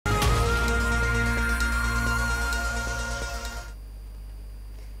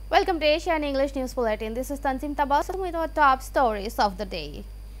Welcome to Asian English News Bulletin. This is Tanzim Tabassum with our top stories of the day.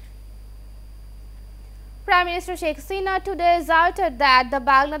 Prime Minister Sheikh Hasina today asserted that the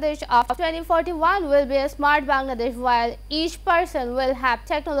Bangladesh of 2041 will be a smart Bangladesh while each person will have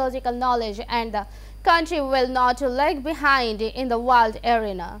technological knowledge and the country will not lag behind in the world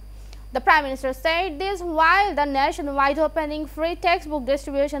arena. The Prime Minister said this while the nationwide opening free textbook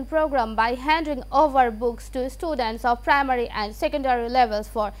distribution program by handing over books to students of primary and secondary levels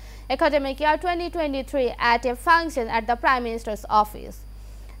for academic year 2023 at a function at the Prime Minister's office.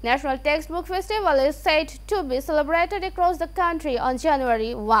 National Textbook Festival is said to be celebrated across the country on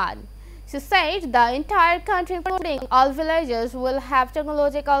January 1. She said the entire country, including all villages, will have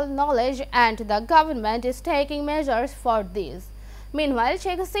technological knowledge and the government is taking measures for this. Meanwhile,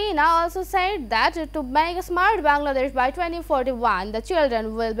 Sheikh Hasina also said that to make a smart Bangladesh by 2041, the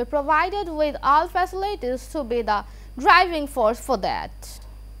children will be provided with all facilities to be the driving force for that.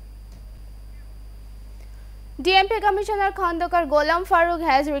 DMP Commissioner Khandakar Ghulam Farooq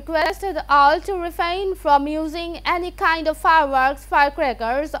has requested all to refrain from using any kind of fireworks,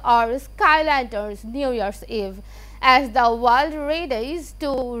 firecrackers or sky lanterns New Year's Eve as the world readies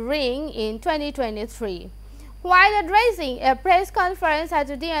to ring in 2023. While addressing a press conference at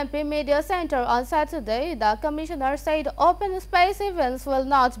the DMP Media Center on Saturday, the Commissioner said open space events will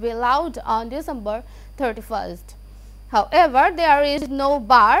not be allowed on December 31st. However, there is no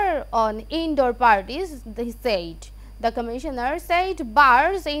bar on indoor parties, he said. The Commissioner said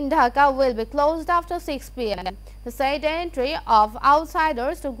bars in Dhaka will be closed after 6 p.m. He said entry of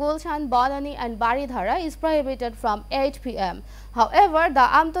outsiders to Gulshan, Bonani and Baridhara is prohibited from 8 p.m. However, the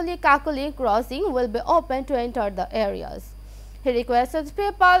Amtoli Kakuli crossing will be open to enter the areas. He requested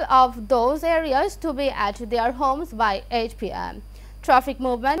people of those areas to be at their homes by 8 p.m. Traffic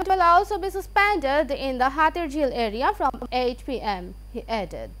movement will also be suspended in the Hatirjil area from 8 p.m., he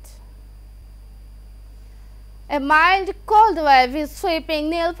added. A mild cold wave is sweeping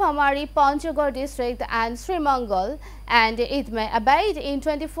Nilphamari, Panchagore district and Srimangal, and it may abate in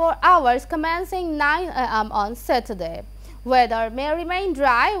 24 hours commencing 9 a.m. on Saturday. Weather may remain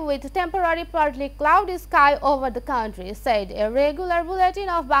dry with temporary partly cloudy sky over the country, said a regular bulletin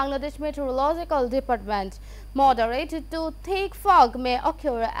of Bangladesh Meteorological Department. Moderate to thick fog may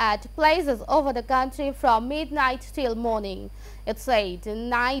occur at places over the country from midnight till morning. It said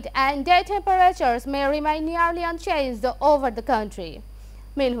night and day temperatures may remain nearly unchanged over the country.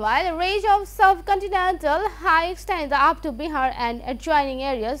 Meanwhile, a range of subcontinental high extends up to Bihar and adjoining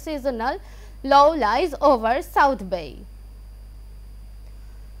areas. Seasonal low lies over South Bay.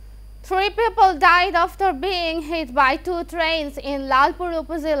 3 people died after being hit by 2 trains in Lalpur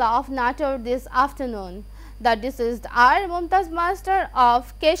Upazila of Natur this afternoon. The deceased are Mumtaz Master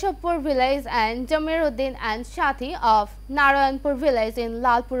of Keshavpur village and Jamiruddin and Shati of Narayanpur village in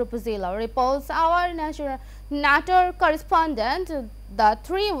Lalpur Upazila, reports our Natur correspondent. The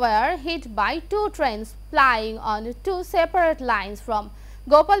 3 were hit by 2 trains plying on 2 separate lines from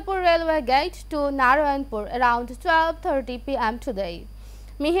Gopalpur Railway Gate to Narayanpur around 12:30 p.m. today.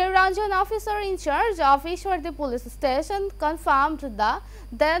 Mihir Ranjan, officer in charge of Ishwardi police station, confirmed the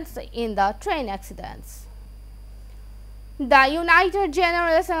deaths in the train accidents. The United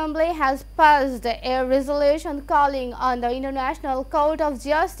General Assembly has passed a resolution calling on the International Court of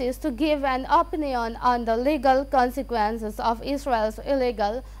Justice to give an opinion on the legal consequences of Israel's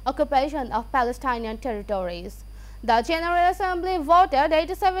illegal occupation of Palestinian territories. The General Assembly voted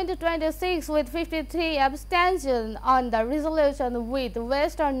 87 to 26 with 53 abstentions on the resolution, with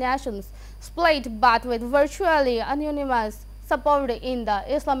Western nations split but with virtually unanimous support in the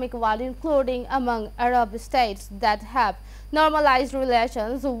Islamic world, including among Arab states that have normalized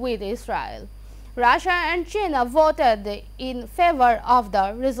relations with Israel. Russia and China voted in favor of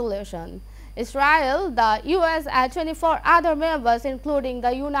the resolution. Israel, the US and 24 other members including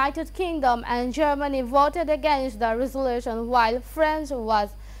the United Kingdom and Germany voted against the resolution, while France was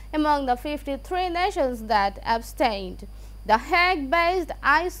among the 53 nations that abstained. The Hague-based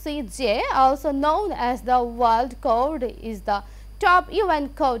ICJ, also known as the World Court, is the top UN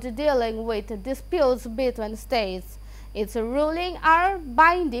court dealing with disputes between states. Its rulings are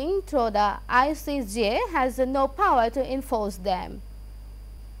binding, though the ICJ has no power to enforce them.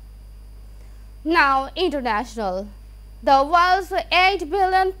 Now, international. The world's 8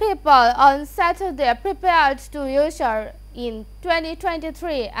 billion people on Saturday prepared to usher in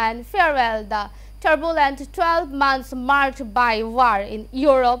 2023 and farewell the turbulent 12 months marked by war in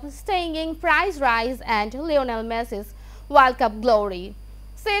Europe, stinging price rise and Lionel Messi's World Cup glory.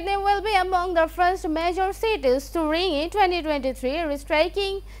 Sydney will be among the first major cities to ring in 2023,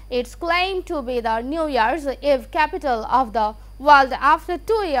 restriking its claim to be the New Year's Eve capital of the world after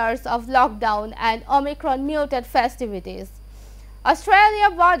 2 years of lockdown and Omicron muted festivities.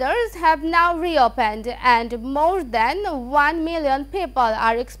 Australia borders have now reopened and more than 1 million people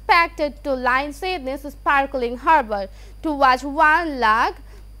are expected to line Sydney's sparkling harbour to watch 1 lakh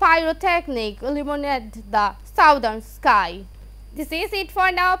pyrotechnic illuminate the southern sky. This is it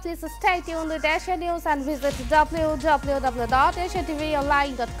for now. Please stay tuned with Asian News and visit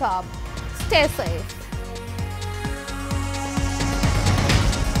www.asiantvonline.com. Stay safe.